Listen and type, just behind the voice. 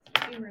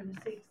September the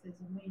 6th is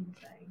a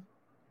Wednesday.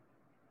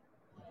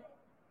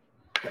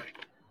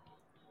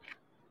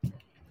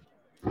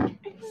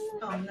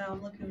 Oh no,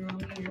 I'm looking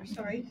wrong here.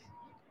 Sorry.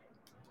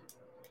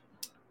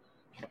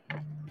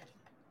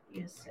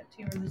 Yes,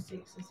 September the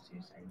 6th is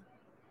Tuesday.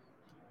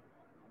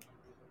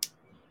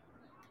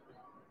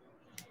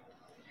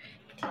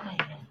 I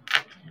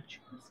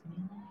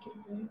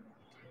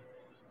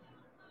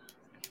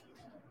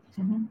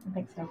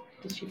think so.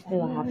 Did she say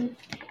live?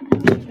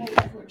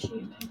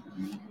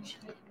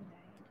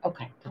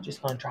 Okay, I'm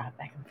just going to drive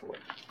back and forth.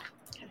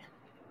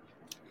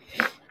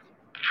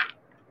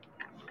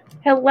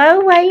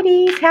 Hello,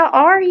 ladies. How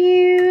are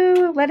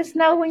you? Let us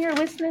know when you're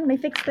listening. Let me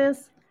fix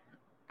this.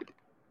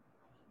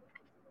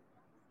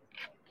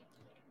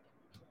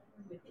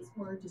 With His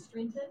word to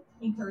strengthen,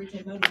 encourage,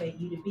 and motivate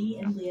you to be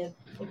and live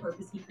the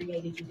purpose He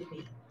created you to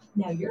be.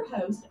 Now, your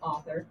host,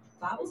 author,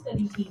 Bible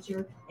study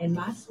teacher, and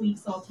my sweet,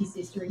 salty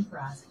sister in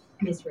Christ,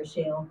 Miss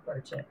Rochelle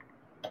Burchett.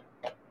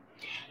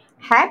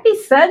 Happy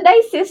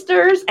Sunday,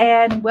 sisters,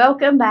 and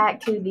welcome back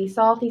to the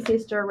Salty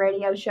Sister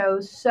radio show.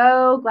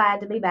 So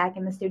glad to be back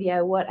in the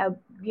studio. What a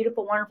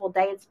beautiful, wonderful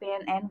day it's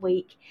been and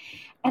week.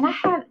 And I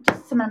have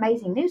just some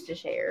amazing news to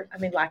share. I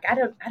mean, like, I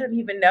don't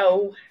even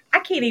know. I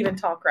can't even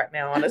talk right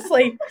now,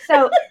 honestly.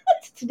 So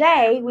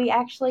today we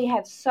actually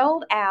have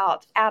sold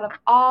out of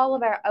all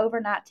of our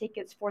overnight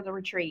tickets for the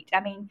retreat. I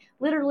mean,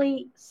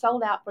 literally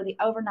sold out for the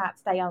overnight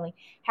stay only.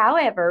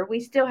 However, we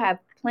still have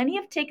plenty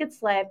of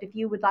tickets left. If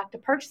you would like to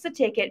purchase a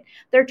ticket,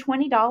 they're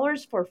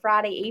 $20 for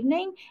Friday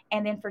evening.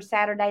 And then for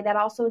Saturday, that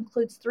also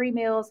includes 3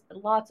 meals,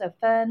 lots of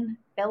fun,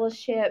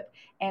 fellowship,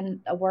 and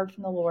a word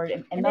from the Lord.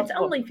 And it's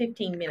only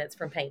 15 minutes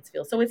from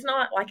Paintsville, so it's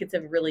not like it's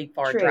a really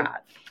far drive.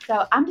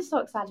 So I'm just so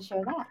excited to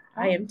share that.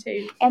 I am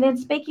too. And then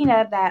speaking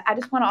of that, I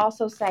just want to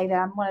also say that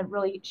I'm going to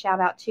really shout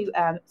out to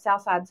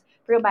Southside's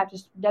Real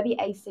Baptist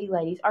WAC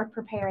ladies are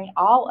preparing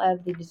all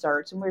of the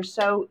desserts, and we're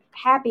so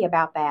happy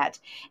about that.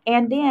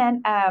 And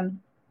then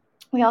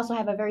we also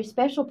have a very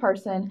special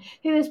person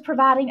who is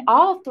providing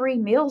all 3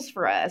 meals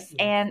for us. Yes.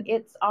 And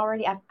it's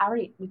already,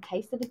 we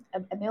tasted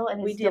a meal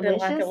and it's delicious. We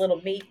did like a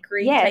little meet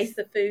greet, taste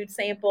the food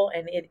sample,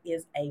 and it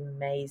is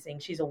amazing.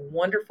 She's a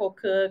wonderful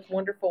cook,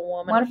 wonderful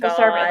woman, wonderful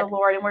servant of the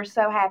Lord, and we're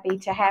so happy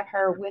to have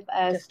her with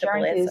us. Just to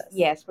bless us.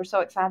 Yes, we're so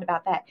excited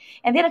about that.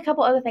 And then a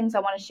couple other things I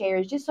want to share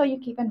is just so you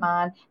keep in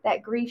mind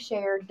that Grief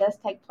Share does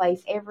take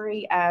place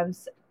every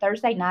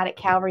Thursday night at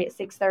Calvary at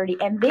 6:30.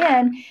 And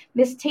then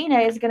Miss Tina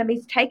is going to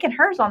be taking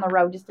hers on the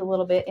road just a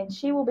little bit, and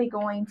she will be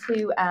going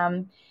to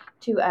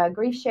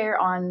Grief Share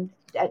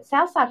at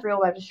Southside Real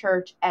Baptist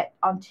Church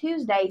on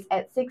Tuesdays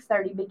at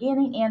 6:30,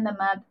 beginning in the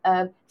month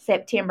of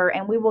September.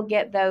 And we will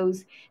get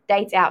those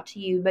dates out to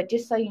you. But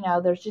just so you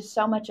know, there's just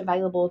so much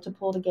available to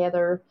pull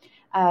together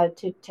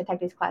to take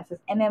these classes.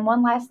 And then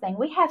one last thing,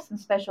 we have some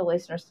special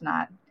listeners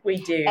tonight. We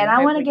do. And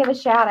I want to give a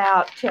shout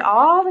out to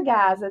all the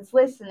guys that's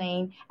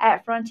listening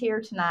at Frontier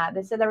tonight.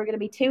 They said they were going to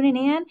be tuning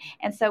in.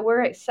 And so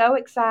we're so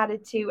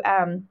excited to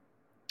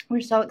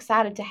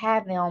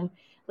have them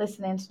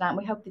listening tonight.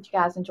 We hope that you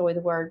guys enjoy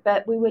the word.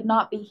 But we would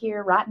not be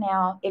here right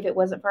now if it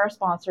wasn't for our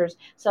sponsors.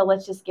 So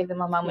let's just give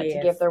them a moment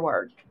to give their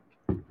word.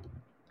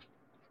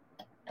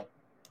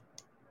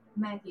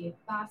 Matthew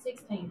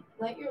 5:16.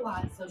 Let your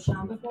light so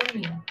shine before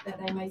men that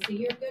they may see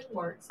your good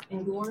works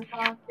and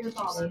glorify your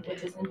Father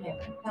which is in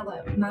heaven.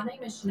 Hello, my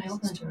name is Chanel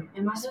Hunter,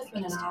 and my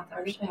husband and I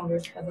are the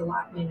founders of the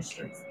Light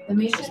Ministries. The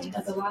mission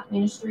of the Light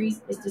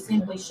Ministries is to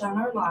simply shine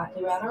our light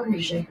throughout our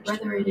region,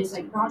 whether it is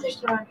a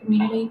project for our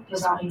community,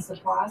 providing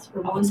supplies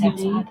for one who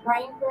need,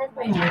 praying for a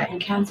family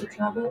in times of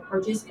trouble, or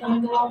just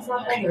coming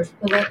alongside others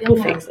to let them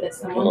know that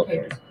someone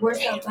cares. We're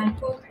so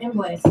thankful and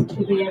blessed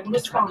to be able to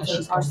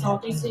sponsor our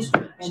Salty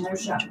Sister and their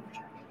show.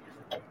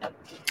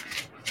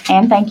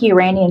 And thank you,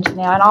 Randy and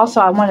Janelle. And also,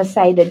 I want to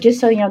say that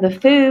just so you know, the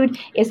food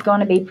is going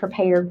to be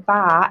prepared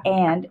by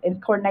and in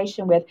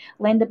coordination with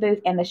Linda Booth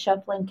and the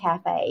Shuffling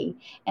Cafe.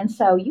 And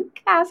so you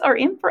guys are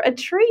in for a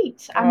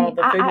treat.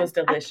 The food was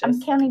delicious.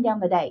 I'm counting down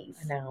the days.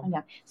 I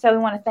know. So we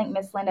want to thank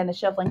Miss Linda and the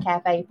Shuffling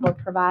Cafe for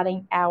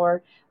providing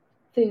our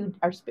food,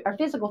 our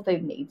physical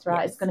food needs,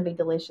 right? Yes. It's going to be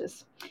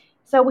delicious.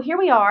 So here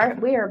we are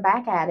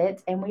back at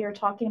it, and we are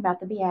talking about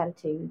the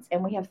Beatitudes,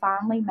 and we have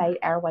finally made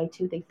our way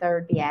to the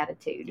third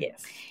Beatitude.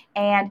 Yes.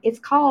 And it's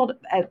called,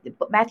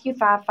 Matthew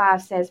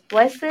 5:5 says,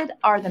 "Blessed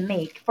are the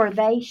meek, for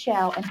they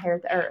shall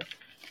inherit the earth."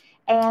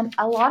 And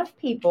a lot of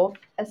people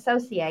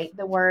associate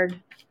the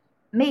word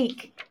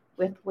meek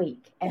with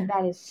weak, and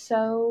that is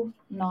so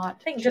not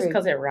I think true. Just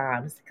because it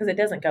rhymes, because it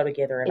doesn't go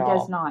together at all. It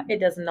does not. It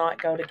does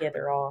not go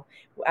together at all.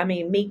 I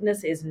mean,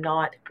 meekness is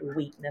not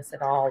weakness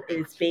at all.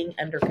 It's being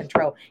under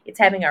control. It's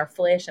having our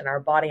flesh and our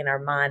body and our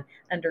mind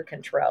under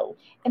control.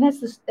 And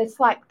it's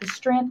like the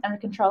strength under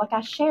control. Like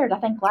I shared, I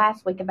think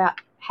last week, about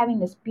having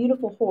this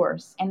beautiful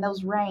horse and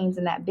those reins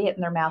and that bit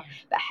in their mouth,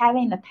 but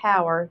having the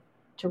power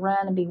to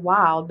run and be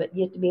wild, but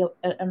yet to be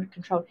under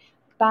control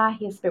by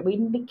His Spirit. We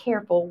need to be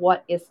careful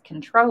what is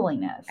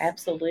controlling us.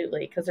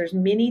 Absolutely, because there's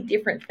many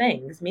different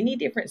things, many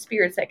different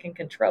spirits that can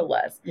control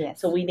us. Yes.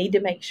 So we need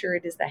to make sure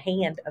it is the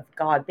hand of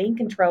God being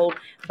controlled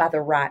by the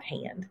right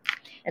hand.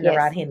 and the Yes.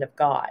 right hand of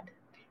God.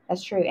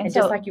 That's true. And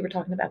so, just like you were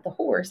talking about the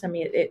horse, I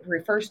mean, it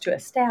refers to a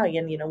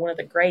stallion, one of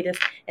the greatest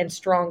and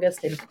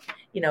strongest and,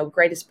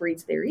 greatest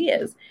breeds there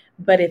is.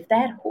 But if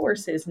that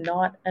horse is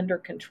not under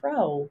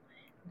control,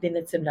 then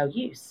it's of no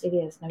use. it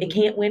is. No It use.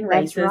 can't win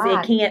That's races.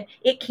 right.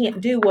 It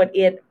can't do what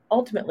it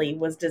ultimately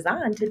was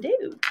designed to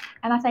do.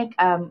 And I think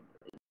thinking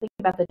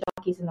about the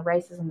jockeys and the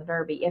races and the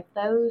Derby, if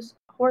those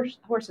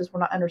horses were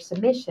not under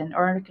submission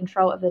or under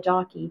control of the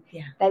jockey,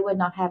 Yeah. they would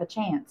not have a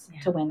chance Yeah.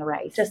 to win the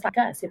race. Just like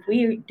us, if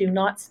we do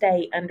not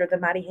stay under the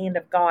mighty hand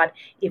of God,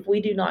 if we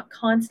do not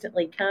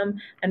constantly come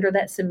under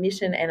that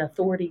submission and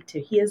authority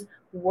to His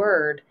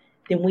word,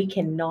 then we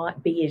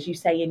cannot be, as you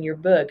say in your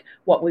book,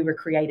 what we were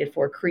created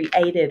for,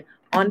 created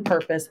on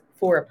purpose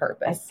for a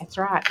purpose. That's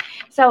right.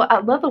 So I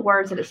love the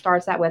words that it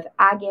starts out with,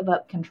 I give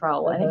up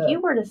control. And if you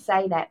were to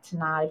say that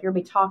tonight, if you'll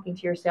be talking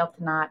to yourself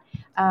tonight,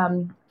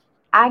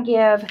 I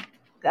give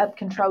up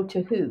control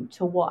to who?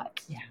 To what?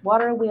 Yeah.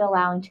 What are we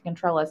allowing to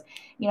control us?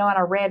 And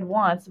I read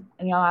once,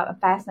 I'm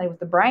fascinated with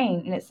the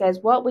brain, and it says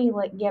what we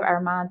give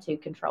our mind to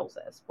controls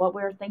us. What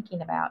we're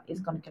thinking about is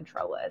going to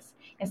control us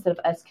instead of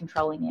us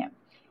controlling it.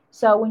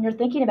 So when you're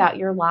thinking about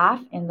your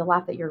life and the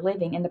life that you're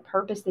living and the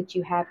purpose that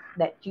you have,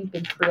 that you've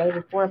been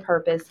created for a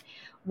purpose,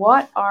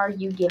 what are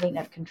you giving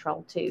up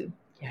control to?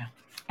 Yeah.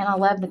 And I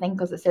love the thing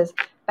because it says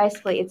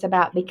basically it's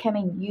about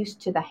becoming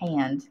used to the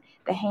hand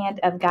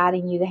of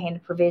guiding you, the hand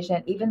of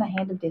provision, even the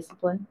hand of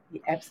discipline.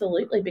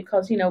 Absolutely,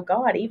 because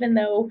God, even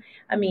though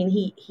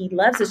He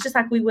loves us just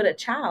like we would a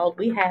child,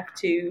 we have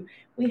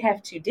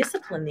to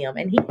discipline them,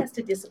 and He has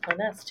to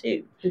discipline us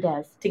too. He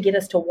does, to get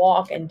us to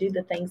walk and do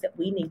the things that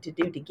we need to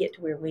do to get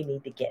to where we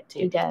need to get to.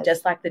 He does.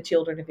 Just like the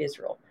children of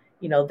Israel.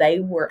 They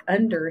were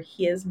under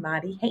His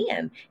mighty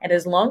hand, and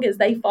as long as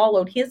they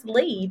followed His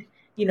lead,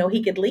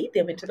 He could lead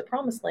them into the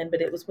promised land.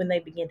 But it was when they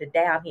began to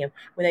doubt Him,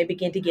 when they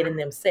began to get in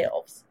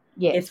themselves.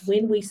 Yes. It's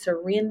when we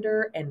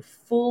surrender and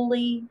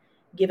fully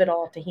give it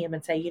all to Him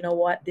and say, you know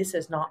what, this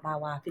is not my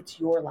life, it's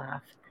your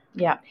life.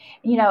 Yeah.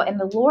 And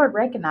the Lord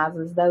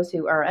recognizes those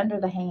who are under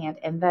the hand,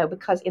 and though,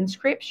 because in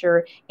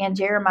Scripture, in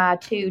Jeremiah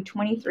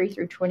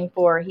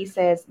 2:23-24, He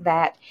says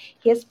that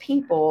His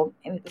people,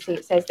 and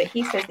it says that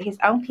His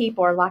own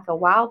people are like a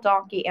wild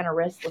donkey and a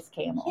restless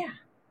camel. Yeah.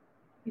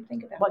 You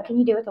think about what that. Can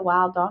you do with a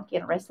wild donkey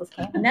and a restless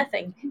camel?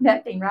 Nothing.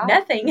 Nothing, right?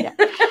 Nothing. Yeah.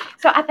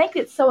 So I think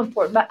it's so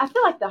important, but I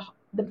feel like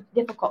the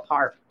difficult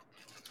part,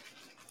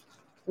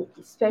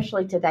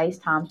 especially today's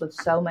times with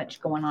so much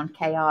going on,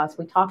 chaos.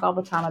 We talk all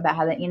the time about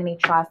how the enemy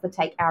tries to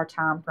take our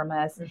time from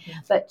us,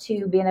 but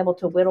to being able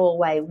to whittle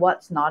away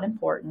what's not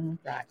important,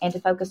 right, and to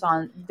focus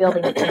on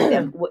building the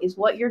kingdom. Is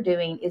what you're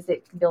doing, is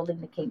it building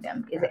the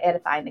kingdom? Is it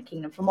edifying the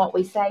kingdom? From what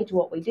we say to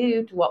what we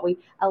do to what we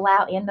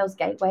allow in those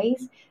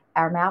gateways,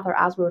 our mouth, our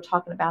eyes, we were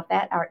talking about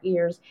that, our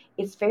ears.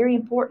 It's very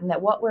important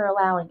that what we're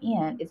allowing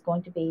in is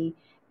going to be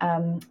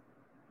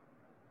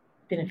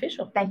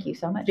beneficial. Thank you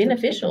so much.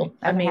 Beneficial.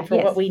 For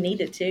what we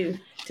needed to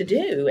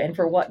do, and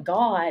for what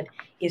God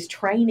is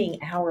training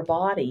our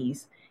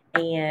bodies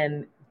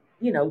and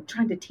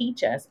trying to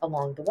teach us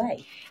along the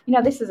way.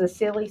 This is a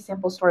silly,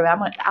 simple story.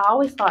 I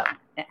always thought,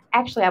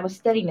 actually, I was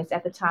studying this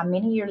at the time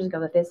many years ago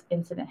that this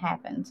incident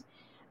happened.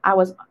 I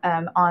was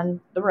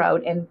on the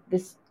road, and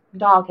this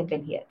dog had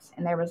been hit,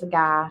 and there was a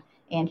guy,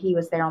 and he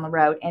was there on the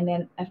road, and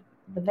then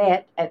the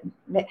vet at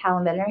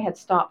Highland Veterinary had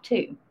stopped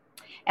too.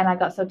 And I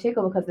got so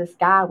tickled because this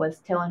guy was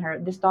telling her,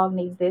 this dog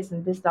needs this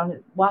and this dog.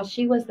 While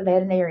she was the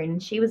veterinarian,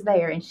 and she was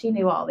there and she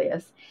knew all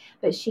this,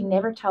 but she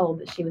never told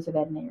that she was a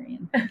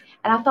veterinarian. And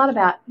I thought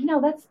about,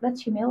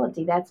 that's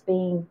humility. That's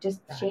being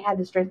just, she had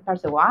the strength to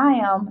say, well, I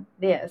am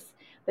this,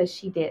 but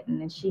she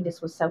didn't. And she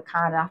just was so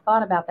kind. And I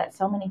thought about that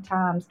so many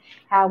times,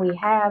 how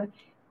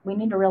we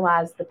need to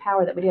realize the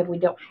power that we do. We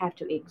don't have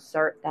to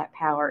exert that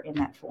power in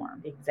that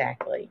form.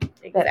 Exactly.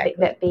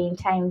 But being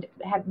tamed,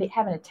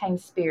 having a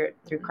tamed spirit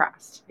through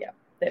Christ. Yeah.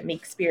 That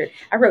meek spirit.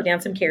 I wrote down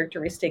some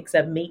characteristics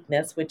of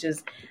meekness, which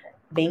is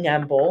being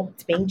humble,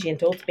 it's being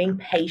gentle, it's being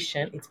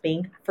patient, it's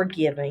being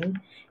forgiving,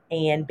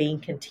 and being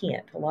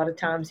content. A lot of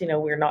times,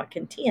 we're not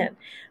content.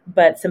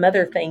 But some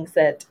other things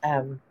that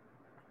I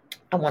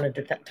wanted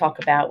to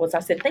talk about was,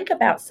 I said, think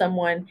about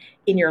someone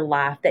in your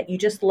life that you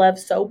just love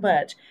so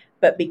much,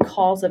 but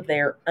because of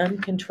their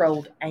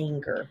uncontrolled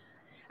anger.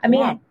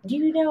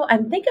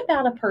 And think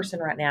about a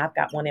person right now. I've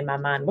got one in my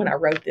mind. When I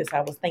wrote this,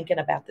 I was thinking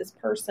about this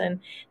person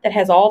that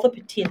has all the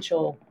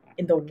potential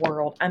in the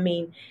world.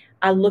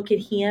 I look at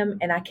him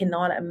and I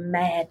cannot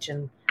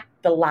imagine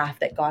the life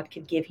that God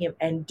could give him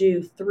and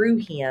do through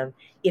him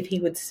if he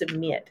would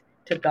submit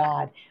to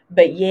God.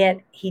 But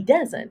yet he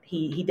doesn't.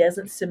 He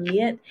doesn't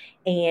submit,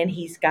 and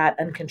he's got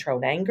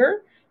uncontrolled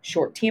anger,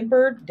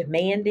 short-tempered,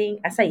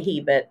 demanding. I say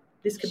he, but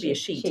this could be a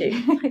she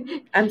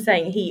too. I'm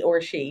saying he or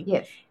she.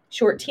 Yes.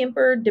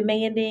 Short-tempered,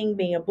 demanding,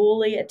 being a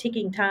bully, a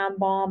ticking time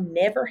bomb,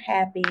 never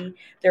happy.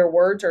 Their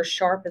words are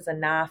sharp as a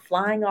knife,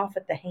 flying off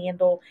at the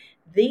handle.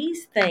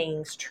 These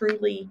things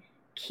truly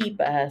keep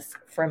us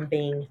from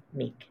being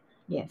meek.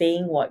 Yes.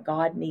 Being what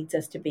God needs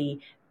us to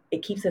be.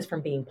 It keeps us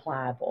from being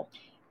pliable.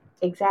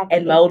 Exactly.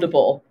 and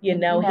moldable. You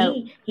know-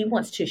 He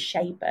wants to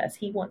shape us.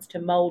 He wants to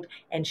mold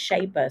and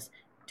shape us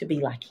to be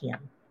like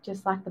him.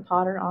 Just like the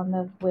potter on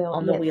the wheel.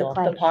 On the wheel,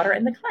 clay. the potter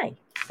and the clay.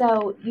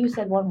 So you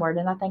said one word,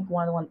 and I think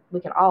one of the ones we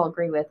can all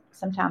agree with.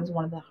 Sometimes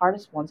one of the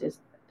hardest ones is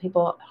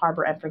people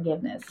harbor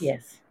unforgiveness.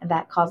 Yes. And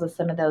that causes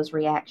some of those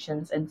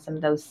reactions and some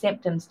of those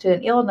symptoms to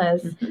an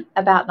illness Mhm.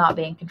 about not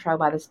being controlled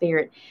by the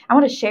Spirit. I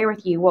want to share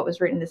with you what was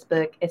written in this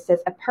book. It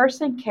says, a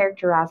person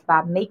characterized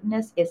by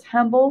meekness is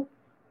humble,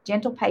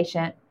 gentle,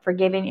 patient,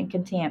 forgiving, and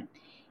content.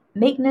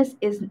 Meekness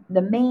is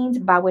the means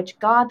by which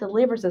God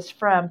delivers us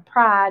from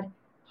pride,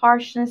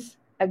 harshness,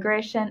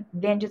 aggression,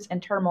 vengeance,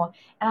 and turmoil.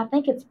 And I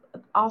think it's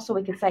also,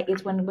 we could say,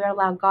 it's when we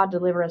allow God to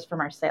deliver us from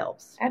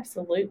ourselves.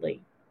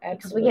 Absolutely.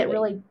 Because we get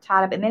really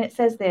tied up. And then it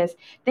says this,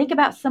 think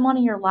about someone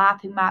in your life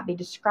who might be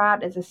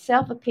described as a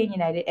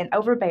self-opinionated and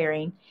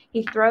overbearing.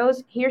 He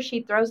or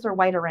she throws their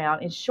weight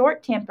around, is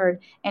short-tempered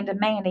and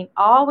demanding,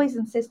 always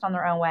insist on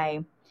their own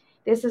way.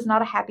 This is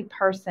not a happy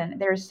person.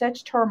 There is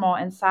such turmoil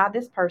inside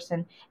this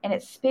person, and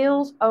it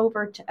spills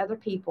over to other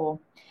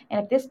people.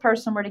 And if this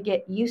person were to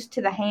get used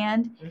to the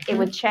hand, it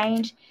would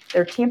change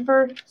their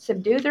temper,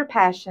 subdue their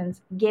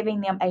passions, giving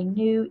them a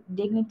new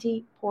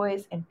dignity,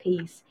 poise, and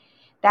peace.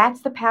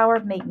 That's the power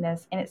of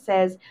meekness. And it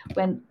says,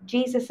 when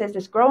Jesus says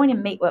this, growing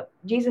in meekness,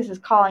 Jesus is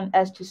calling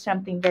us to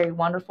something very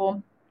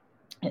wonderful.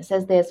 It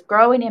says this,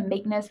 growing in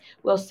meekness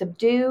will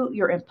subdue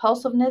your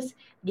impulsiveness,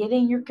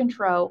 giving your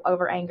control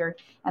over anger.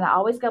 And I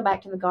always go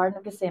back to the Garden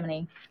of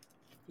Gethsemane.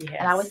 Yes.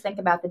 And I always think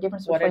about the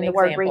difference What between an the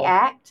word example.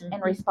 react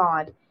and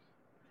respond.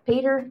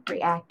 Peter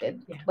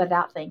reacted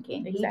without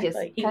thinking.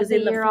 Exactly. He was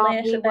in the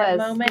flesh at that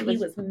moment. He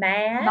was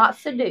mad. Not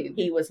subdued.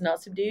 He was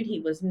not subdued. He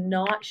was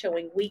not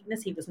showing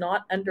weakness. He was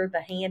not under the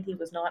hand. He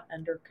was not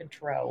under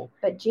control.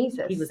 But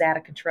Jesus. He was out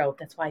of control.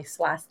 That's why he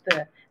sliced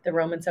the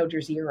Roman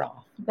soldier's ear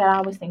off. But I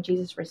always think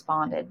Jesus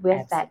responded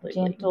with that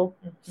gentle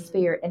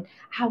spirit. And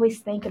I always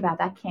think about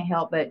that. I can't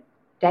help but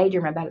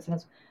daydream about it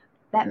sometimes.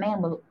 That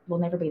man will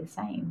never be the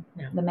same.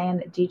 No. The man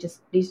that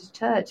Jesus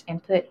touched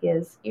and put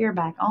his ear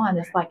back on,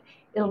 it's like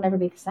it'll never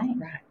be the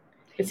same. Right.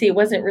 But see, it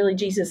wasn't really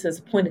Jesus'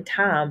 appointed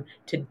time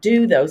to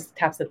do those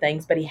types of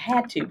things, but he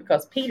had to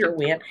because Peter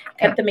went,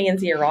 cut the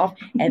man's ear off,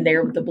 and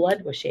there the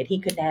blood was shed. He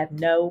could have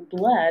no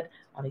blood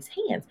on his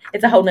hands.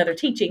 It's a whole nother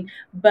teaching,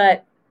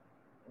 but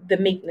the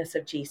meekness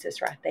of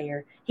Jesus right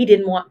there. He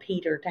didn't want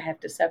Peter to have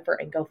to suffer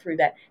and go through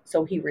that,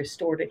 so he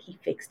restored it. He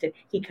fixed it.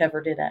 He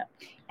covered it up.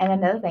 And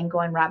another thing,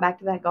 going right back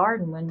to that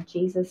garden, when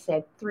Jesus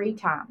said three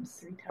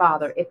times,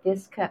 Father, if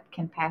this cup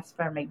can pass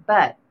from me,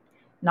 but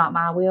not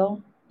my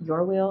will,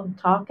 your will.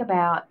 Talk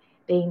about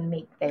being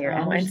meek there,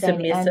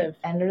 understanding and submissive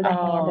under the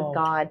hand of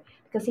God,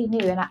 because he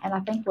knew. And I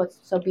think what's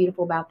so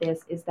beautiful about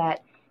this is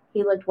that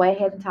he looked way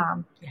ahead in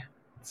time,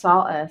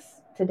 saw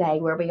us today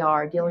where we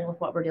are, dealing with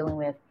what we're dealing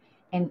with,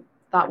 and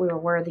thought we were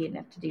worthy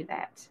enough to do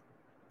that.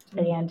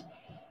 And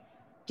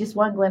just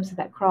one glimpse of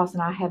that cross,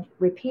 and I have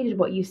repeated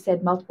what you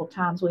said multiple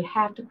times. We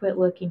have to quit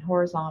looking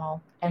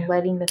horizontal and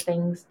letting the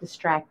things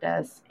distract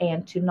us,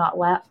 and to not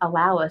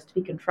allow us to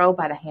be controlled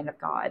by the hand of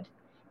God,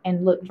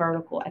 and look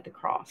vertical at the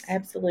cross.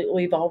 Absolutely.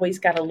 We've always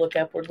got to look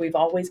upward. We've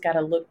always got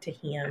to look to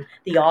him,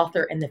 the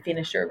author and the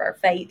finisher of our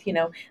faith.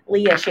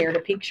 Leah shared a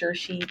picture.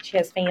 She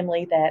has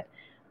family that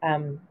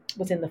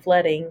was in the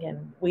flooding,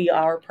 and we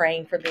are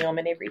praying for them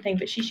and everything,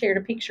 but she shared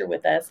a picture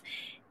with us,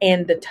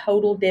 and the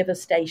total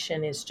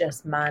devastation is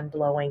just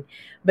mind-blowing.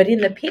 But in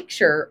the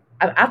picture,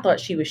 I thought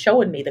she was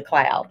showing me the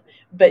cloud,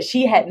 but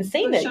she hadn't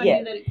seen it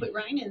yet. That it quit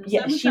raining.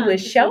 Yeah, she was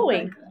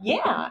showing,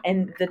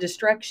 and the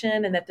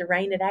destruction, and that the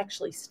rain had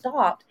actually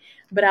stopped.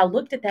 But I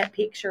looked at that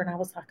picture and I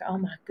was like, oh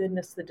my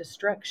goodness, the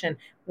destruction,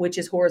 which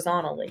is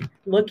horizontally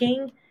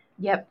looking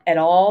at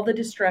all the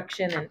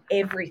destruction and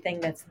everything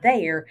that's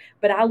there.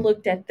 But I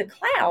looked at the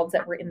clouds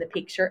that were in the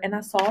picture, and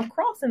I saw a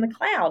cross in the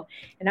cloud.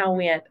 And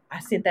I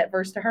sent that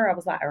verse to her. I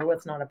was like, well,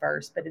 it's not a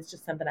verse, but it's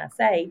just something I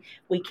say.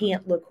 We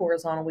can't look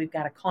horizontal. We've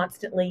got to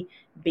constantly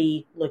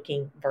be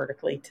looking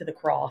vertically to the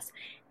cross.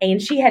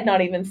 And she had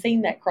not even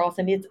seen that cross,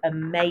 and it's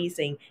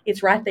amazing.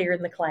 It's right there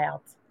in the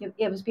clouds.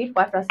 It was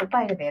beautiful. After I said,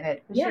 wait a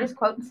minute, was she just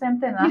quoting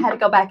something? And I had to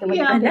go back and look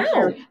at the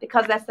picture,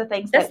 because that's the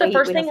things that's the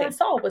first thing I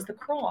saw was the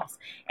cross.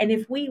 And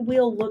if we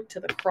will look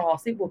to the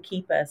cross, it will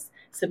keep us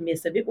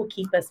submissive. It will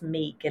keep us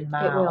meek and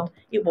mild.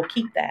 It will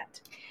keep that.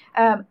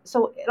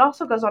 So it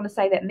also goes on to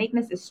say that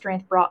meekness is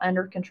strength brought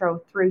under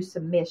control through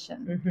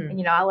submission. Mm-hmm.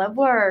 And I love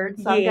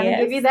words, so I'm going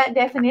to give you that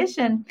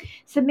definition.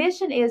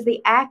 Submission is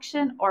the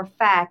action or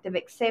fact of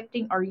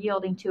accepting or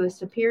yielding to a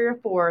superior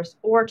force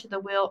or to the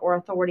will or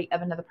authority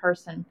of another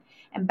person.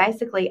 And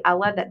basically, I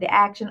love that, the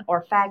action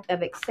or fact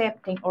of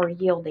accepting or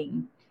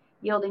yielding.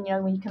 Yielding,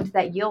 when you come to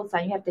that yield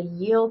sign, you have to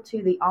yield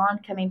to the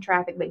oncoming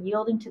traffic, but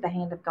yielding to the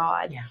hand of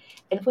God. Yeah.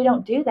 And if we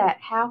don't do that,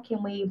 how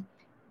can we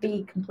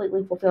be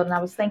completely fulfilled? And I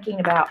was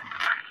thinking about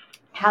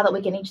how that we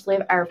can each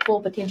live our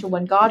full potential.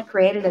 When God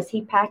created us,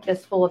 he packed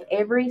us full of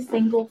every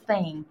single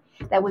thing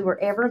that we were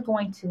ever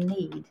going to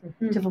need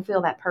to fulfill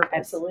that purpose.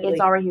 Absolutely.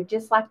 It's already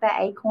just like that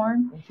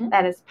acorn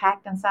that is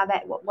packed inside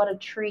that. What a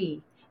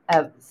tree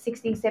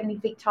 60, 70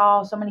 feet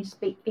tall, so many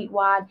feet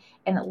wide,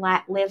 and it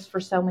lives for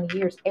so many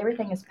years.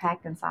 Everything is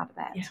packed inside of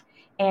that. Yeah.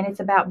 And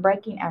it's about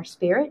breaking our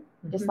spirit,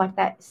 just like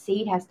that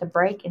seed has to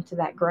break into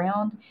that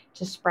ground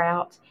to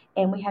sprout.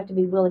 And we have to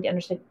be willing to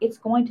understand it's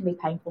going to be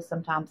painful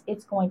sometimes.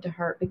 It's going to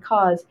hurt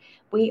because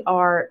we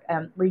are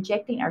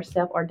rejecting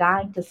ourselves or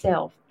dying to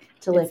self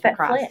to live It's for that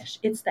Christ. flesh.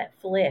 It's that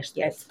flesh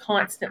that's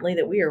constantly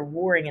that we are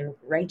warring and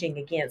raging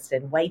against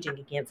and waging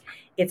against.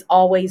 It's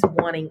always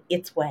wanting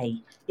its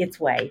way.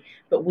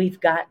 But we've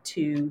got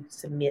to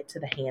submit to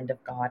the hand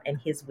of God and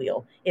His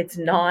will. It's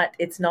not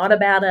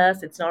about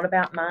us. It's not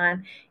about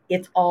mine.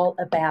 It's all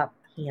about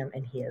Him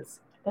and His.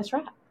 That's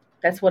right.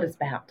 That's what it's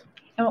about.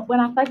 And when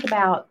I think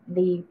about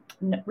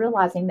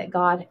realizing that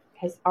God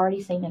has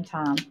already seen in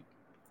time,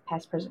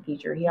 past, present,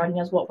 future, He already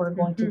knows what we're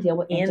going to deal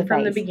with and to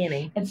from the face.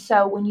 beginning. And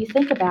so when you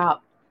think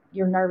about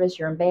you're nervous,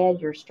 you're in bed,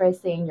 you're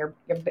stressing,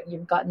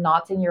 you've got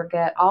knots in your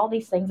gut, all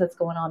these things that's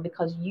going on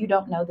because you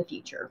don't know the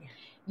future. Yeah.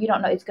 You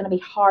don't know. It's going to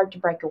be hard to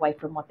break away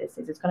from what this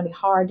is. It's going to be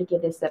hard to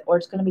give this up, or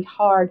it's going to be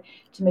hard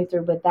to move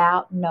through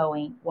without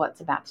knowing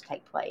what's about to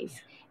take place.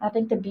 Yeah. And I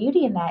think the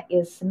beauty in that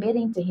is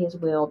submitting to His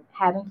will,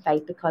 having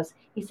faith, because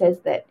He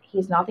says that He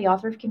is not the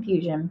author of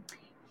confusion.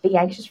 Be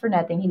anxious for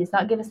nothing. He does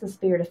not give us the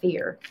spirit of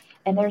fear.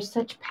 And there's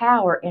such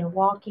power in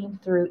walking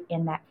through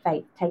in that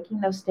faith,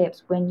 taking those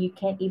steps when you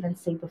can't even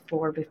see the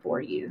floor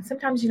before you.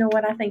 Sometimes, you know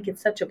what, I think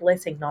it's such a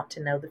blessing not to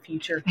know the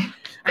future.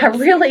 I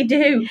really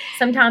do.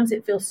 Sometimes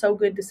it feels so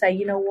good to say,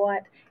 you know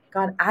what,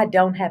 God, I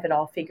don't have it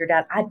all figured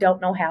out. I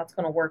don't know how it's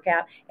going to work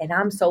out. And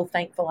I'm so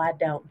thankful I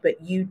don't,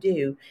 but you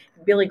do.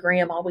 Billy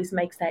Graham always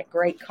makes that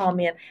great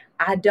comment.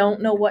 I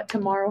don't know what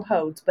tomorrow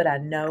holds, but I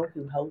know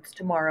who holds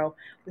tomorrow.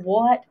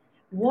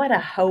 What a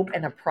hope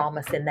and a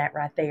promise in that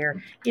right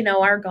there. You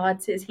know, our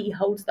God says He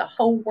holds the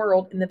whole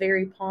world in the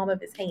very palm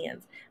of His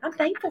hands. I'm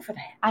thankful for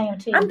that. I am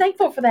too. I'm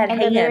thankful for that and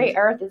hand. the very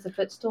earth is a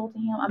footstool to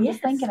Him. I'm Yes.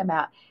 just thinking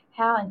about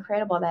how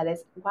incredible that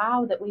is.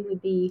 Wow, that we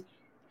would be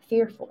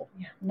fearful,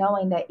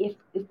 knowing that if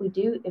we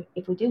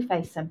do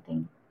face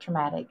something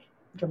traumatic,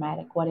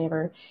 dramatic,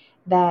 whatever,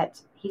 that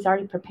He's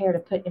already prepared to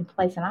put in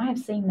place. And I have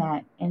seen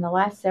that in the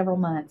last several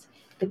months,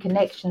 the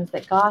connections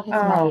that God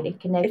has made and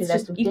connected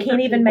us with you different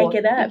can't even people. make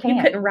it up. You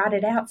couldn't write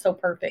it out so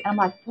perfect. And I'm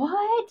like,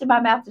 what? And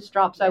my mouth just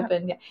drops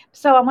open.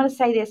 So I want to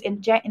say this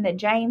in the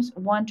James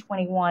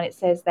 1:21. It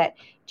says that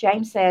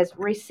James says,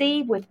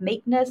 receive with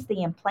meekness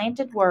the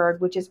implanted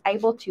word, which is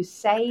able to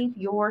save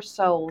your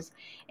souls.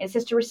 And it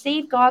says to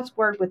receive God's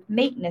word with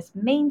meekness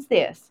means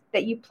this,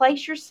 that you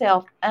place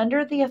yourself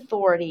under the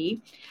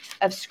authority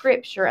of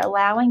Scripture,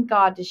 allowing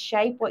God to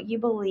shape what you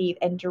believe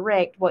and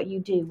direct what you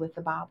do with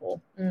the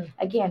Bible.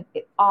 Again,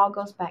 it all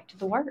goes back to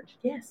the word.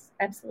 Yes,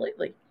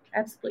 absolutely.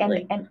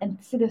 Absolutely. And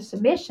see, the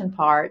submission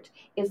part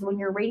is when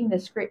you're reading the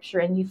Scripture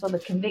and you feel the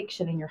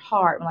conviction in your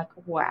heart. I'm like,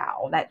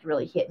 wow, that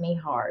really hit me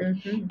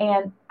hard.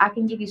 And I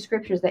can give you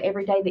scriptures that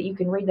every day that you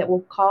can read that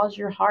will cause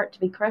your heart to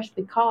be crushed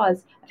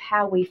because of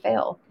how we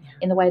feel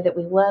in the way that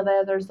we love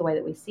others, the way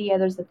that we see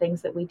others, the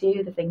things that we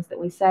do, the things that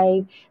we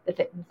say, the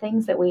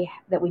things that we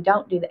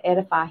don't do that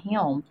edify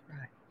Him.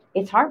 Right.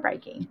 It's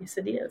heartbreaking. Yes,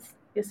 it is.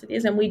 Yes, it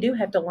is. And we do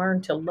have to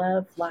learn to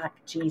love like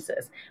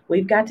Jesus.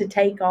 We've got to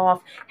take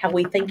off how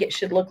we think it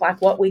should look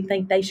like, what we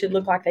think they should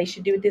look like. They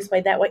should do it this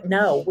way, that way.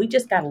 No, we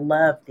just got to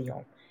love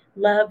them.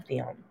 Love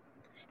them.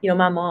 You know,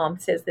 my mom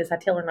says this. I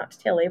tell her not to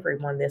tell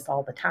everyone this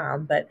all the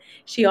time, but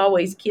she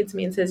always kids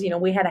me and says, you know,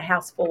 we had a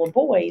house full of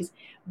boys,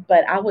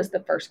 but I was the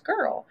first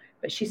girl.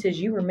 But she says,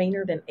 you were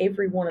meaner than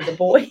every one of the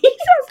boys.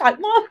 I was like,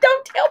 Mom,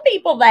 don't tell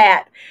people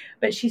that.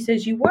 But she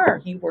says, you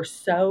were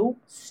so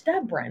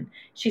stubborn.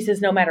 She says,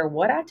 no matter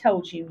what I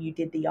told you, you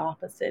did the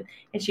opposite.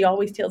 And she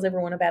always tells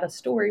everyone about a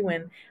story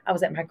when I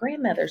was at my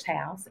grandmother's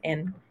house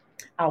and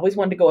I always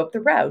wanted to go up the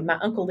road. My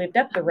uncle lived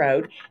up the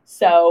road.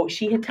 So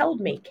she had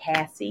told me,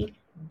 Cassie,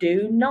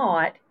 do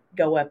not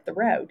go up the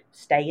road.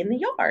 Stay in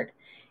the yard.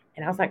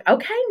 And I was like,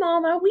 okay,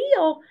 Mom, I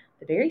will.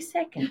 The very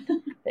second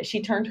that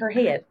she turned her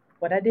head,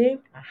 what I do?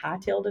 I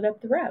hightailed it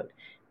up the road.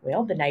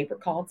 Well, the neighbor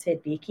called,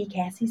 said, Vicki,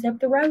 Cassie's up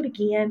the road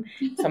again.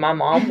 So my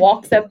mom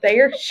walks up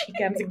there. She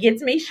comes and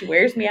gets me. She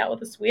wears me out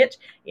with a switch.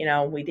 You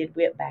know, we did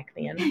whip back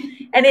then.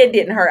 And it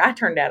didn't hurt. I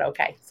turned out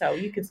okay. So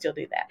you can still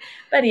do that.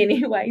 But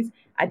anyways,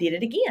 I did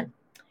it again.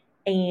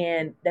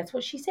 And that's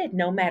what she said.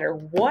 No matter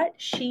what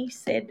she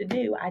said to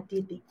do, I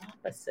did the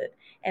opposite.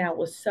 And I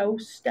was so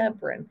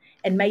stubborn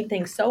and made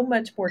things so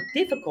much more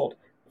difficult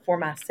for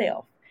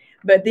myself.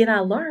 But then I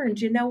learned,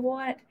 you know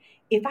what?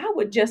 If I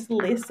would just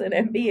listen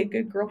and be a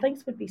good girl,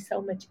 things would be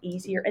so much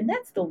easier. And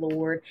that's the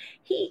Lord.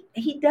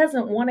 He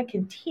doesn't want to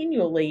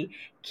continually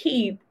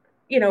keep,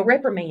 you know,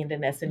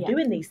 reprimanding us and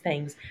doing these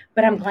things.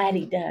 But I'm glad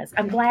He does.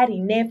 I'm glad He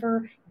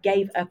never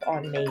gave up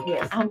on me.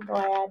 Yes. I'm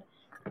glad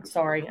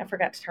Sorry, I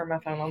forgot to turn my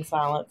phone on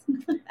silent.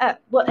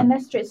 Well, and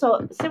that's true.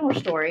 So, similar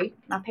story.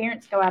 My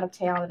parents go out of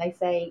town and they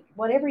say,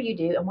 whatever you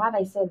do, and why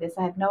they said this,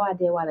 I have no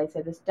idea why they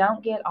said this.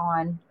 Don't get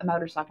on a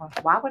motorcycle. I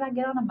said, why would I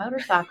get on a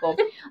motorcycle?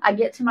 I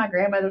get to my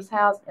grandmother's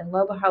house, and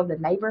lo and behold, the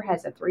neighbor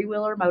has a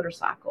 3-wheeler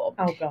motorcycle.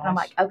 Oh, gosh. And I'm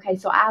like, okay.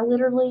 So I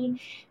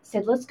literally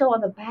said, let's go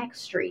on the back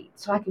street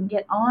so I can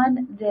get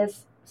on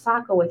this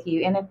cycle with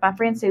you. And if my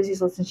friend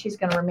Susie's listening, she's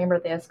going to remember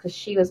this because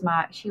she was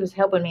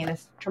helping me in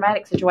this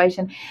traumatic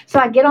situation. So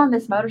I get on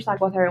this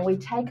motorcycle with her, and we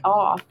take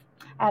off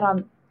out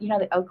on,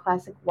 the old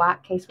classic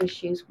white K-Swiss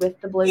shoes with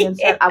the blue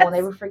insert. I will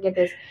never forget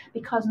this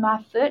because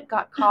my foot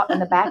got caught in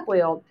the back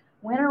wheel,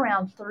 went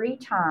around 3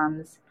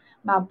 times.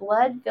 My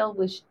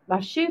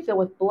shoe filled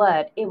with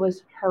blood. It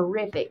was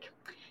horrific.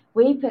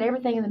 We put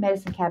everything in the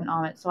medicine cabinet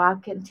on it, so I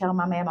couldn't tell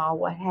my mama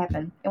what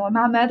happened. And when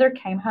my mother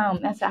came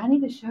home, I said, I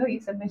need to show you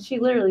something. She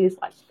literally just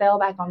fell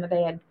back on the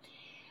bed.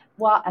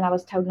 Well, and I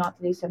was told not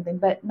to do something,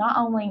 but not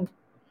only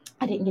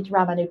I didn't get to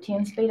ride my new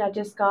 10-speed I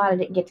just got. I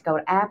didn't get to go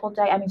to Apple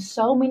Day. I mean,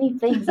 so many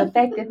things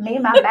affected me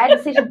and my bad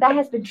decision. That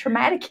has been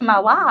traumatic in my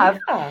life.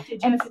 Yeah.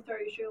 Did you have to throw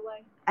your shoe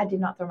away? I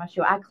did not throw my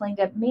shoe. I cleaned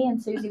up. Me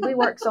and Susie, we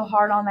worked so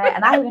hard on that.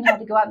 And I even had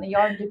to go out in the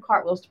yard and do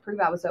cartwheels to prove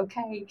I was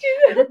okay.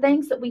 The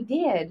things that we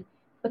did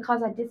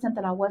because I did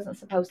something I wasn't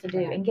supposed to do.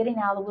 And getting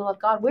out of the will of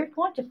God, we're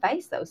going to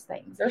face those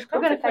things.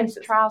 We're going to face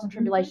trials and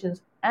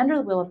tribulations under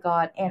the will of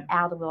God and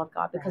out of the will of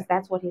God because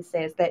that's what He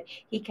says, that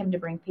He came to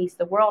bring peace.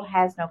 The world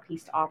has no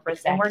peace to offer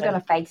us, and we're going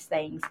to face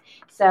things.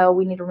 So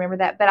we need to remember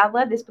that. But I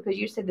love this because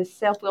you said the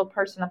self-willed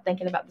person. I'm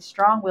thinking about the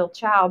strong-willed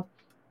child.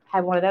 I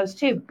have one of those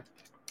too.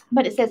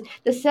 But it says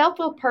the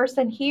self-willed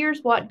person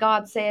hears what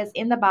God says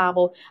in the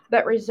Bible,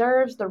 but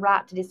reserves the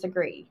right to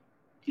disagree.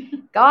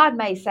 God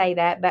may say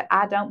that, but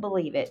I don't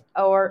believe it.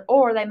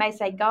 Or they may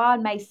say,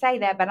 God may say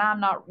that, but I'm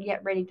not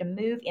yet ready to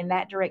move in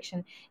that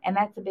direction. And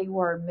that's a big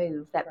word,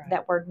 move,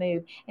 that word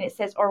move. And it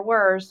says, or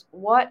worse,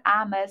 what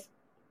I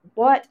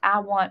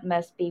want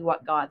must be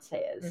what God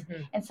says.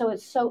 Mm-hmm. And so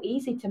it's so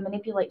easy to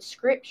manipulate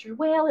scripture.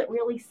 Well, it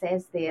really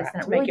says this,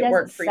 and it really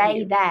doesn't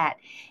say that.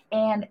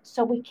 And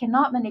so we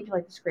cannot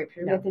manipulate the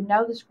scriptures. No. We have to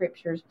know the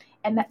scriptures.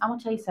 And I'm going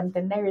to tell you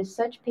something. There is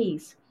such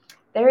peace.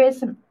 There is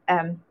some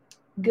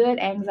good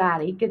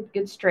anxiety,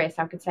 good stress,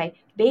 I could say,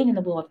 being in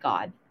the will of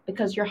God,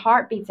 because your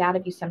heart beats out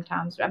of you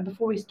sometimes.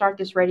 Before we start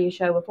this radio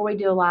show, before we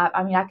do a live,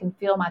 I mean, I can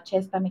feel my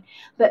chest thumping,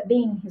 but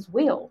being in His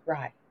will,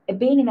 right, and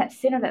being in that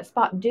center, that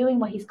spot, doing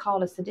what He's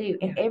called us to do.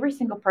 And every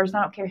single person,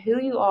 I don't care who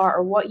you are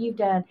or what you've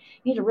done,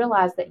 you need to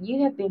realize that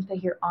you have been put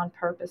here on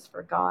purpose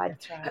for God.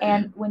 That's right.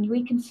 And when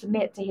we can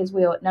submit to His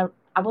will, now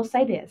I will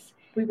say this: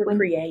 we were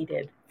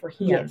created for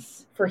Him.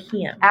 Yes, for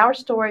Him. Our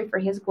story for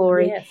His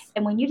glory. Yes.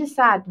 And when you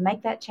decide to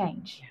make that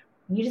change,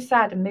 when you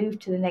decide to move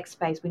to the next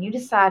space, when you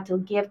decide to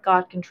give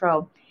God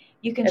control,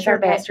 you can, as our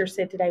pastor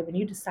said today, when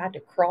you decide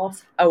to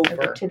cross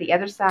over to the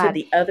other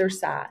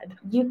side,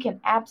 you can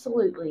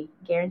absolutely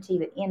guarantee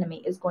the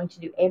enemy is going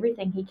to do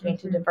everything he can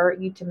to divert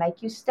you, to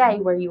make you stay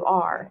where you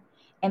are.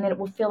 And then it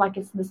will feel like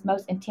it's this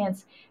most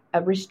intense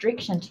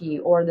restriction to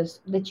you, or this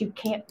that you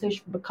can't push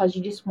because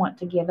you just want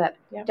to give up.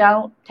 Yep.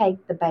 Don't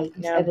take the bait.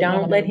 No,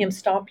 don't let him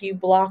stop you,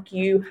 block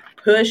you.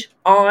 Push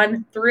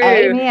on through.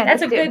 Amen.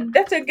 That's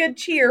a good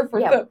cheer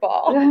for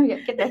football.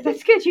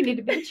 That's good. You need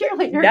to be a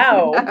cheerleader.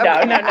 No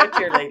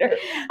cheerleader.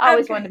 I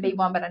always wanted to be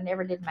one, but I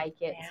never did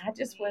make it. Yeah, I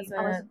just wasn't.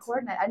 I wasn't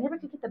coordinated. I never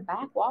could get the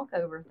back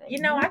walkover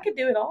thing. I could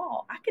do it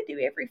all. I could do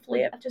every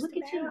flip. Just look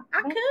at you.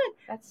 I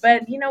could.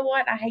 But you know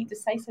what? I hate to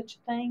say such a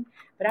thing,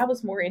 but I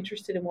was more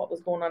interested in what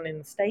was going on in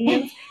the stands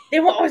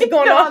than what was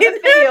going on in the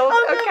field.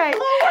 Okay.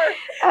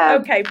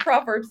 Okay.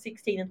 Proverbs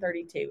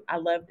 16:32. I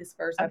love this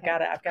verse. Okay.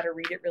 I've got to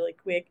read it really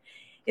quick.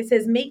 It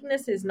says,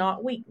 meekness is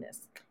not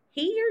weakness.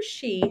 He or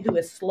she who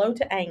is slow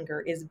to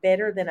anger is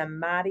better than a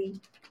mighty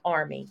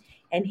army,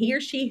 and he or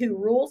she who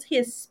rules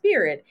his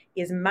spirit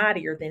is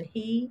mightier than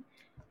he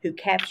who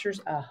captures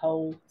a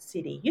whole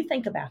city. You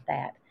think about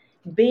that.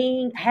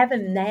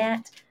 Having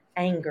that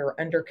anger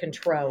under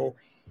control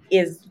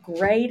is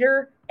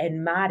greater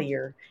and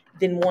mightier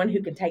than one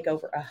who can take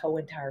over a whole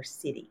entire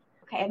city.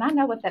 Okay, and I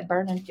know what that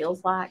burning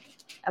feels like.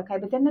 Okay,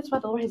 but then that's why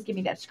the Lord has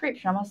given me that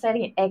scripture. I'm going to say it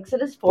again.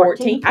 Exodus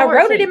 14. I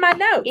wrote it in my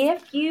notes.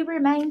 If you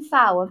remain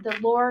silent, the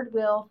Lord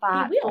will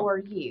fight for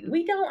you.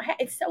 We don't have,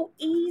 it's so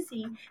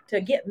easy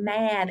to get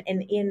mad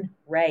and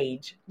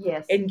enrage.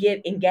 Yes. And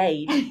get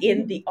engaged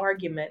in the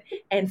argument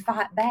and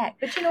fight back.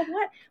 But you know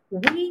what?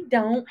 We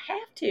don't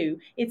have to.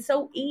 It's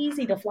so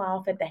easy to fly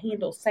off at the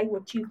handle, say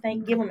what you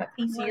think, give them a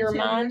piece of your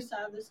mind.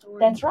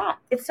 That's right.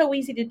 It's so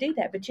easy to do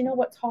that. But you know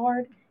what's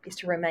hard? Is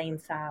to remain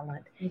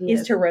silent.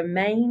 Is to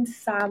remain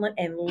silent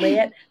and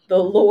let the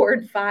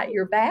Lord fight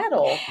your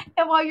battle.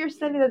 And while you're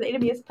sitting there, the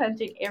enemy is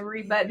punching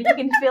every button. You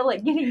can feel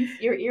it getting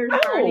your ears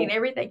burning and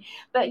everything.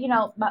 But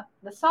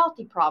the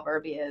salty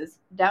proverb is,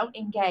 don't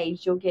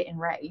engage, you'll get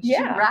enraged.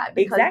 Yeah, right?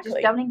 Because exactly.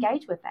 just don't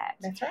engage with that.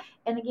 That's right.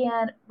 And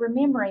again,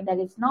 remembering that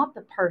it's not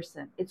the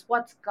person, it's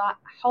what's got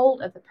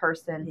hold of the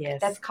person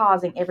that's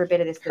causing every bit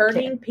of this.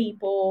 Hurting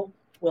people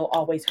will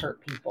always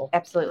hurt people.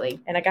 Absolutely.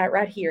 And I got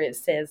right here, it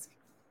says,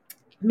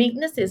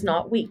 Meekness is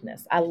not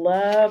weakness. I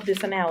love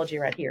this analogy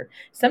right here.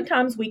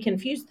 Sometimes we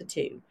confuse the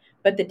two,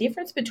 but the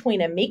difference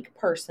between a meek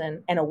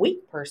person and a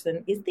weak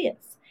person is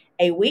this: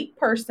 a weak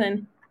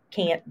person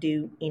can't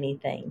do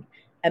anything.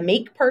 A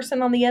meek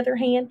person, on the other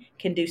hand,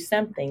 can do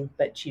something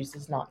but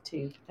chooses not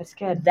to. That's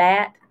good.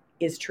 That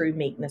is true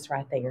meekness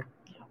right there.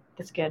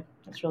 That's good.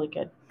 That's really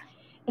good.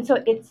 And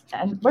so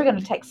and we're going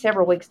to take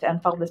several weeks to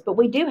unfold this, but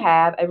we do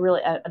have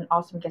an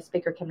awesome guest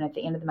speaker coming at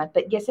the end of the month.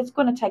 But yes, it's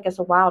going to take us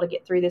a while to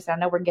get through this. I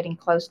know we're getting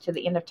close to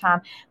the end of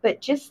time, but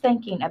just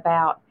thinking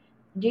about,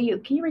 can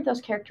you read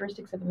those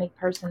characteristics of a meek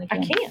person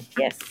again? I can,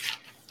 yes.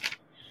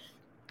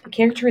 The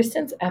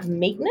characteristics of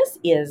meekness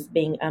is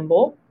being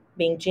humble,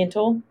 being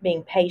gentle,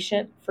 being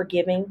patient,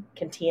 forgiving,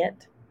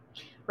 content.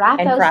 Write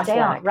and those Christ-like.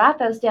 down. Write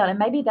those down, and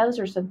maybe those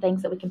are some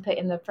things that we can put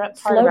in the front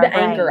part Slow of our to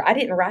anger. brain. I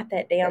didn't write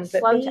that down, but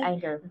Slow to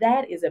anger.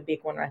 That is a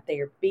big one right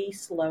there. Be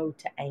slow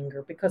to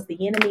anger, because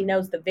the enemy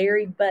knows the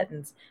very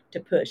buttons to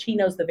push. He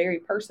knows the very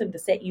person to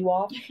set you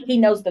off. He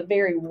knows the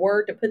very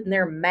word to put in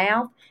their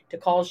mouth to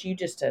cause you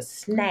just to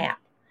snap.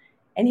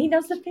 And he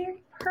knows the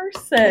very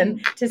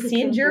person to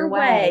send your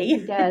way. He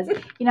does.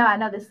 I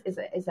know this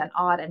is an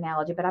odd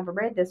analogy, but I've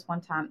read this one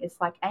time. It's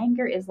like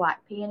anger is like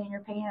peeing in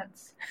your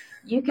pants.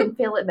 You can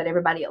feel it, but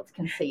everybody else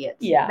can see it.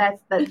 Yeah.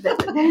 That's a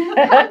good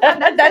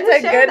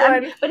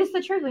one. But it's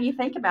the truth when you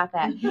think about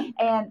that.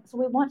 And so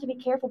we want to be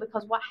careful,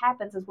 because what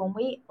happens is when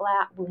we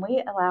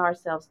allow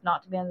ourselves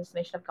not to be under the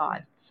submission of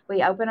God,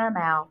 we open our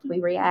mouth,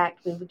 we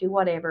react, we do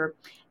whatever.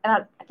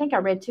 And I think I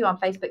read too on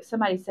Facebook,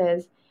 somebody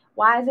says,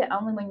 why is it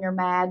only when you're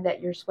mad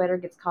that your sweater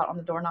gets caught on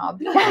the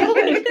doorknob? Is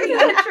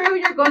that true?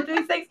 You're going through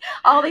these things,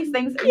 all these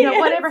things, Yes.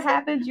 Whatever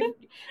happens.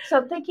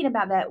 So thinking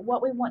about that,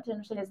 what we want to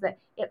understand is that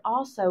it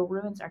also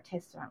ruins our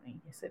testimony.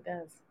 Yes, it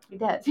does. It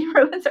does. It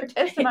ruins our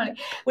testimony.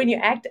 When you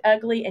act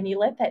ugly and you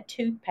let that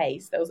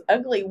toothpaste, those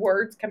ugly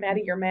words come out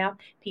of your mouth,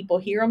 people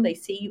hear them, they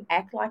see you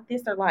act like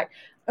this, they're like,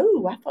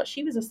 oh, I thought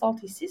she was a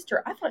salty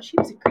sister. I thought she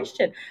was a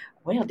Christian.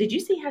 Well, did you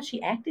see how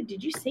she acted?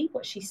 Did you see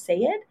what she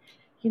said?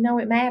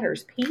 It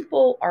matters.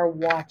 People are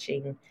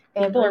watching.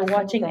 People are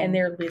watching and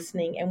they're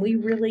listening, and we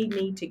really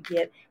need to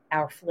get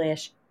our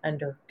flesh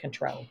under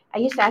control. I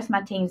used to ask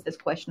my teens this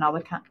question all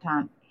the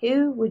time.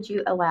 Who would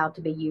you allow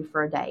to be you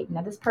for a day?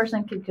 Now, this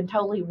person can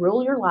totally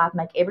rule your life,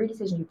 make every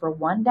decision for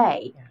one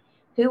day. Yeah.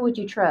 Who would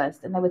you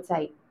trust? And they would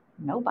say,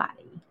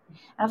 nobody. And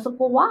I was like,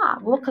 well, why?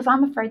 Well, because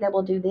I'm afraid they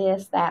will do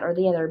this, that, or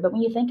the other. But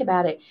when you think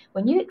about it,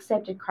 when you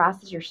accepted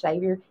Christ as your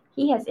Savior,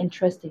 He has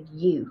entrusted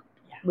you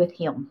with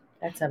Him.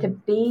 To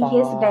be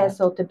His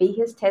vessel, to be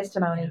His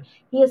testimony. Yeah.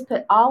 He has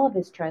put all of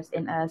His trust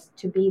in us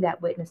to be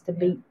that witness,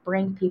 to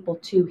bring people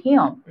to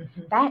Him.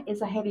 Mm-hmm. That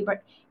is a heavy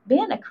burden.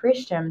 Being a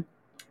Christian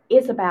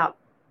is about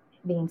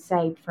being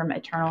saved from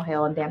eternal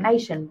hell and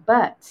damnation,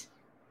 but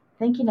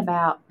thinking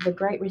about the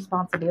great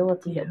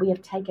responsibility that we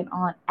have taken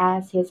on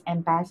as His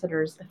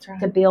ambassadors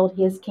to build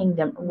His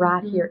kingdom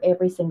right here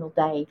every single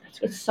day.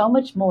 It's so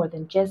much more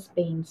than just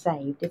being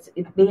saved. It's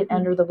being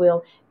under the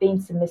will,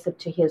 being submissive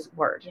to His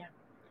word. Yeah.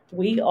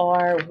 We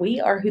are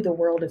who the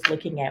world is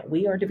looking at.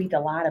 We are to be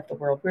the light of the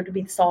world. We're to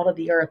be the salt of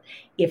the earth.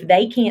 If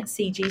they can't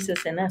see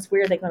Jesus in us,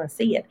 where are they going to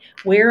see it?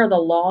 Where are the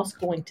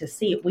lost going to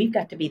see it? We've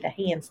got to be the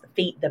hands, the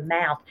feet, the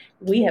mouth.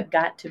 We have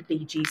got to be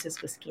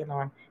Jesus with skin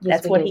on.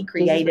 That's what He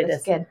created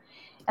us. Skin.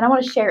 And I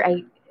want to share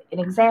an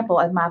example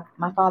of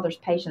my father's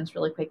patience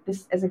really quick.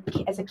 This as a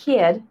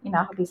kid,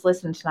 I hope he's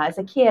listening tonight. As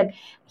a kid,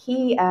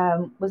 he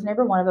was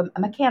never one of a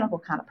mechanical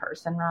kind of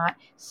person, right?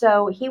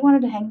 So he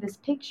wanted to hang this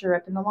picture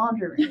up in the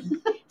laundry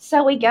room.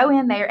 So we go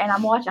in there and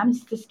I'm watching. I'm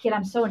just this kid.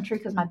 I'm so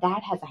intrigued because my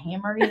dad has a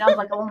hammer. I was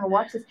like, I want to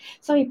watch this.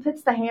 So he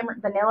puts the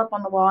nail up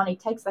on the wall, and he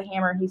takes the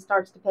hammer and he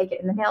starts to pick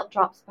it, and the nail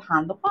drops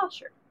behind the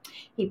washer.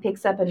 He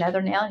picks up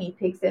another nail and he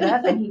picks it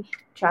up and he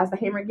tries the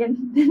hammer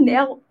again. The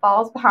nail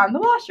falls behind the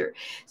washer.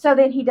 So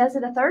then he does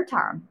it a third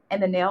time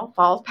and the nail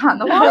falls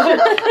behind the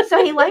washer.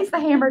 So he lays the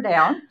hammer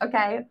down,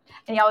 okay?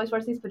 And he always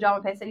wears these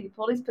pajama pants, and he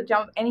pulled his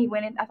pajama and he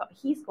went in. I thought,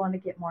 he's going to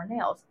get more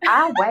nails.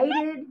 I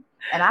waited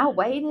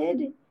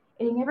and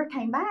he never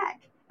came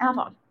back. And I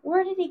thought,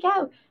 where did he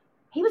go?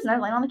 He was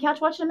laying on the couch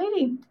watching a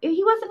movie.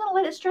 He wasn't going to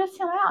let it stress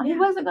him out. He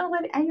wasn't going to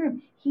let it anger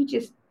him. He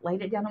just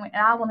laid it down and went.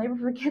 And I will never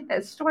forget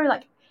that story.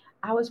 Like,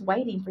 I was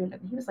waiting for him.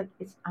 He was like,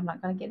 I'm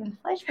not going to get in the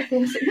flesh with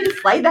this. He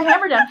just laid the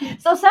hammer down.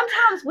 So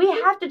sometimes we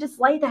have to just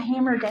lay the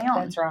hammer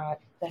down.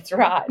 That's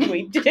right.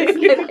 We do.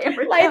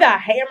 Lay the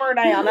hammer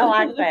down. I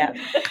like that.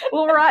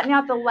 Well, we're right now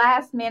at the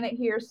last minute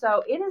here.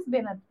 So it has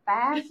been a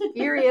fast,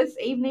 furious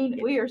evening.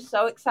 We are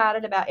so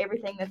excited about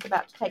everything that's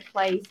about to take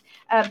place.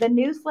 The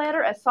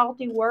newsletter, A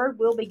Salty Word,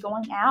 will be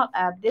going out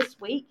this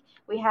week.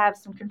 We have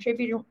some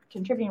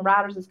contributing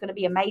writers. It's going to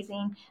be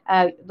amazing.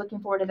 Looking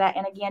forward to that.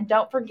 And again,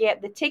 don't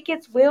forget, the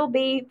tickets will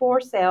be for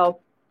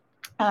sale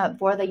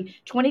for the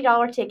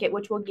 $20 ticket,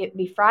 which will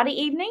be Friday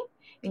evening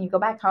when you go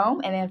back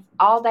home. And then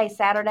all day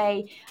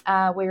Saturday,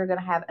 we're going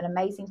to have an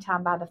amazing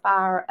time by the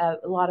fire.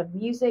 A lot of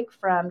music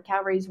from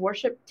Calvary's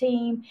worship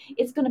team.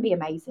 It's going to be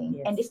amazing.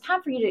 Yes. And it's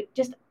time for you to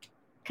just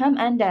come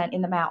undone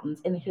in the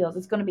mountains, in the hills.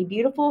 It's going to be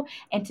beautiful,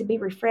 and to be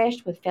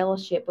refreshed with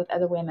fellowship with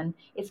other women.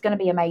 It's going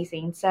to be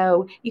amazing.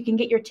 So you can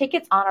get your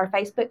tickets on our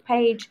Facebook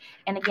page.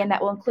 And again,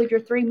 that will include your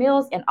 3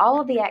 meals and all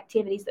of the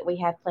activities that we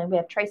have planned. We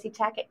have Tracy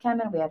Tackett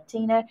coming, we have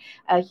Tina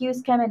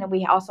Hughes coming, and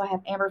we also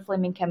have Amber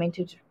Fleming coming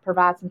to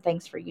provide some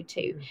things for you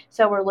too.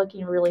 So we're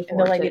looking really And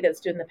the forward to lady it. that's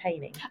doing the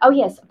painting. Oh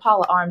yes,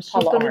 Paula Arms. She's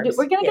Paula going to do. Arms,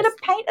 We're going to yes. get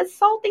to paint a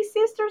Salty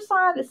Sister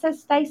sign that says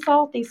 "Stay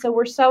Salty." So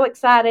we're so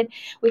excited.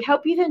 We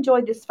hope you've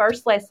enjoyed this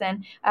first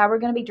lesson. We're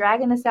going to be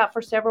dragging this out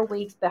for several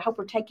weeks, but I hope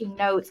we're taking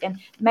notes. And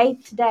may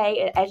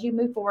today, as you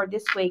move forward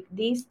this week,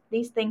 these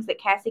things that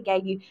Cassie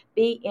gave you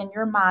be in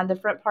your mind, the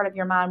front part of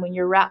your mind, when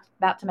you're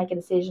about to make a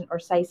decision or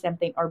say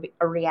something or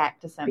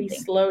react to something. Be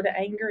slow to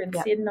anger and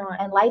Yep. sin not.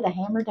 And lay the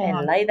hammer down.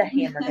 And lay the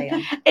hammer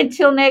down.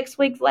 Until next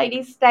week,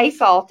 ladies, stay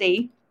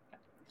salty.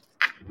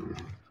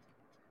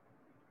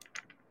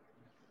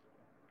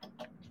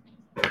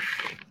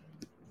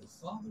 The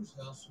Father's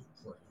House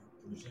of Prayer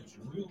presents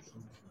Real Truth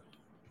Radio,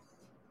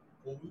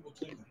 where we will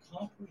take a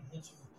comprehensive